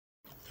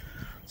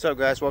What's up,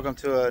 guys? Welcome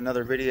to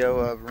another video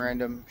of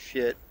random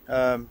shit.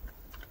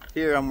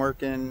 Here I'm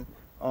working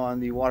on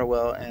the water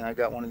well, and I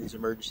got one of these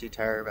emergency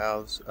tire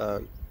valves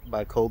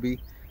by Colby.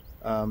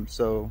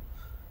 So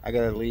I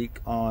got a leak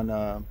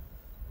on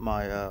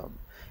my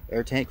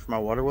air tank for my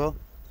water well,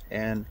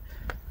 and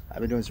I've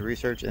been doing some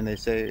research, and they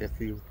say if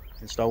you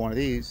install one of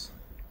these,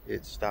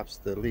 it stops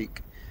the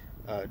leak.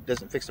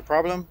 Doesn't fix the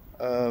problem.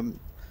 I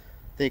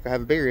think I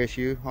have a bigger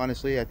issue,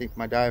 honestly. I think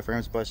my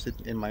diaphragm's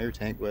busted in my air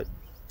tank, but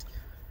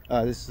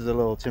this is a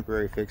little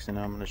temporary fix, and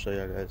I'm going to show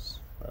you guys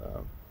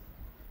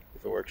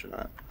if it works or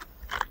not.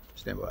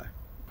 Stand by.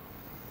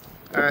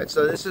 Alright,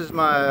 so this is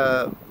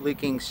my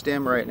leaking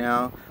stem right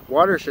now.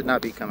 Water should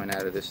not be coming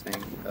out of this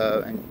thing,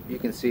 and you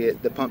can see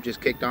it. The pump just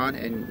kicked on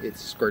and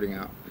it's squirting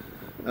out.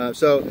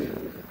 So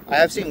I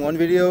have seen one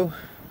video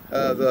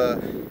of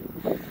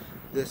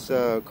this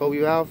Colby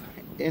Valve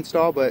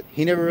install, but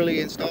he never really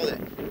installed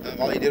it.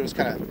 All he did was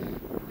kind of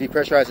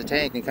depressurize the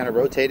tank and kind of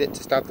rotate it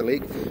to stop the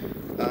leak.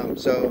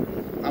 So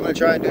I'm going to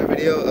try and do a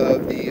video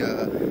of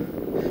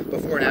the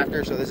before and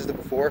after. So this is the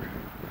before,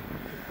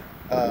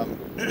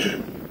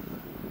 and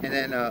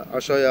then I'll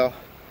show y'all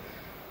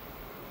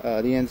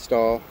the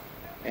install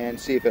and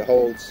see if it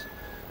holds.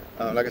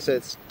 Like I said,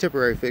 it's a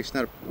temporary fix,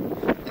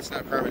 it's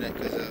not permanent,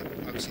 because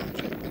obviously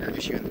there's a bigger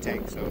issue in the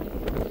tank. So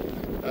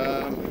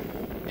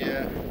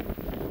yeah,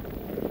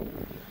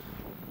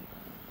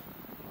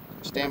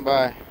 stand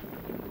by.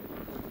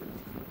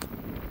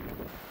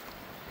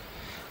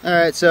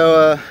 Alright,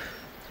 so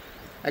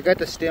I got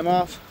the stem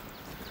off.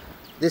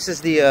 This is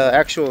the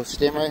actual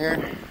stem right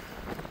here.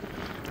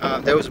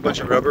 There was a bunch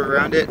of rubber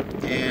around it,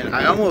 and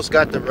I almost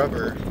got the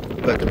rubber,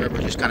 but the rubber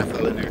just kind of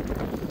fell in there.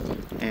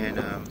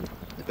 And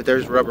but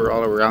there's rubber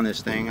all around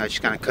this thing. I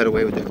just kind of cut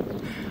away with it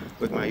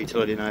with my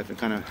utility knife and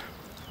kind of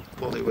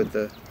pulled it with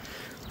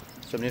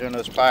some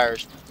needle-nose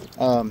pliers.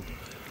 I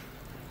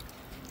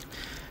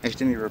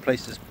just need to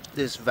replace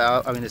this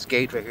valve. I mean, this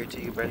gauge right here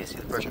too. You barely see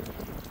the pressure.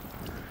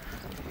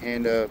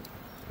 And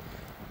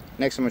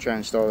next I'm going to try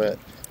and install that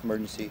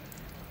emergency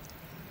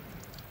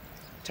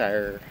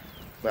tire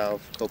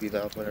valve, Colby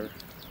valve, whatever.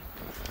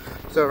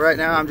 So right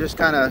now I'm just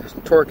kind of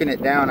torquing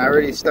it down. I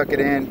already stuck it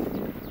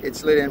in. It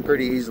slid in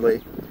pretty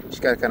easily.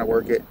 Just got to kind of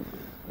work it.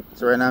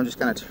 So right now I'm just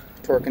kind of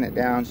torquing it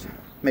down,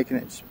 making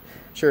it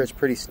sure it's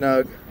pretty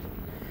snug.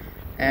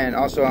 And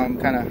also I'm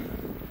kind of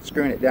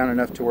screwing it down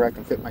enough to where I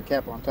can fit my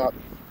cap on top,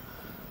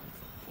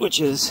 which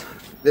is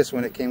this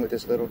one. It came with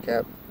this little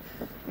cap.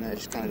 And that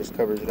just kind of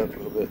covers it up a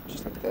little bit,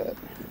 just like that.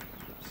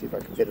 See if I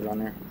can fit it on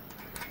there.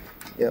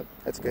 Yep,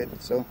 that's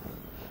good. So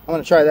I'm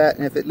going to try that,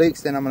 and if it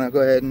leaks, then I'm going to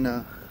go ahead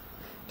and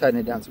tighten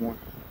it down some more.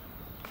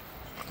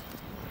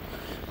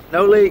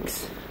 No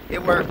leaks.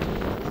 It worked.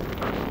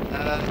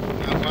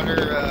 My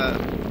water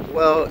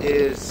well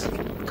is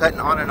cutting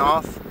on and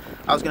off.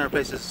 I was going to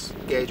replace this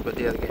gauge, but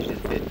the other gauge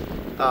didn't fit.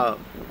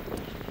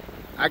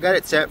 I got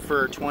it set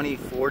for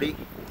 2040.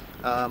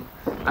 I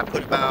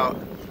put about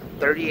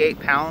 38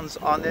 pounds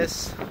on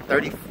this,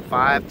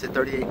 35 to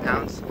 38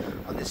 pounds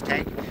on this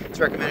tank. It's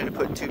recommended to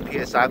put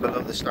 2 psi below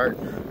the start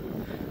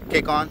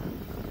kick on,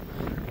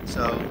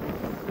 so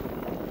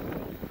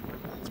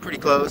it's pretty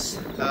close.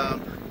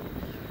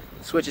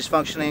 Switch is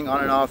functioning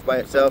on and off by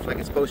itself like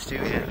it's supposed to,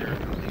 and there are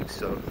no leaks,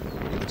 so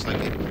it looks like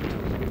it